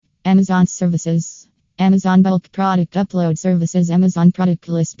Amazon services. Amazon bulk product upload services. Amazon product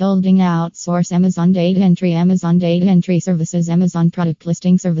list building outsource. Amazon data entry services. Amazon product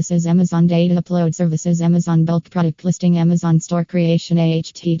listing services. Amazon data upload services. Amazon bulk product listing. Amazon store creation.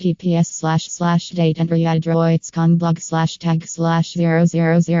 https://date entry adroits.com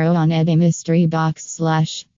blog/tag/000 on eBay mystery box/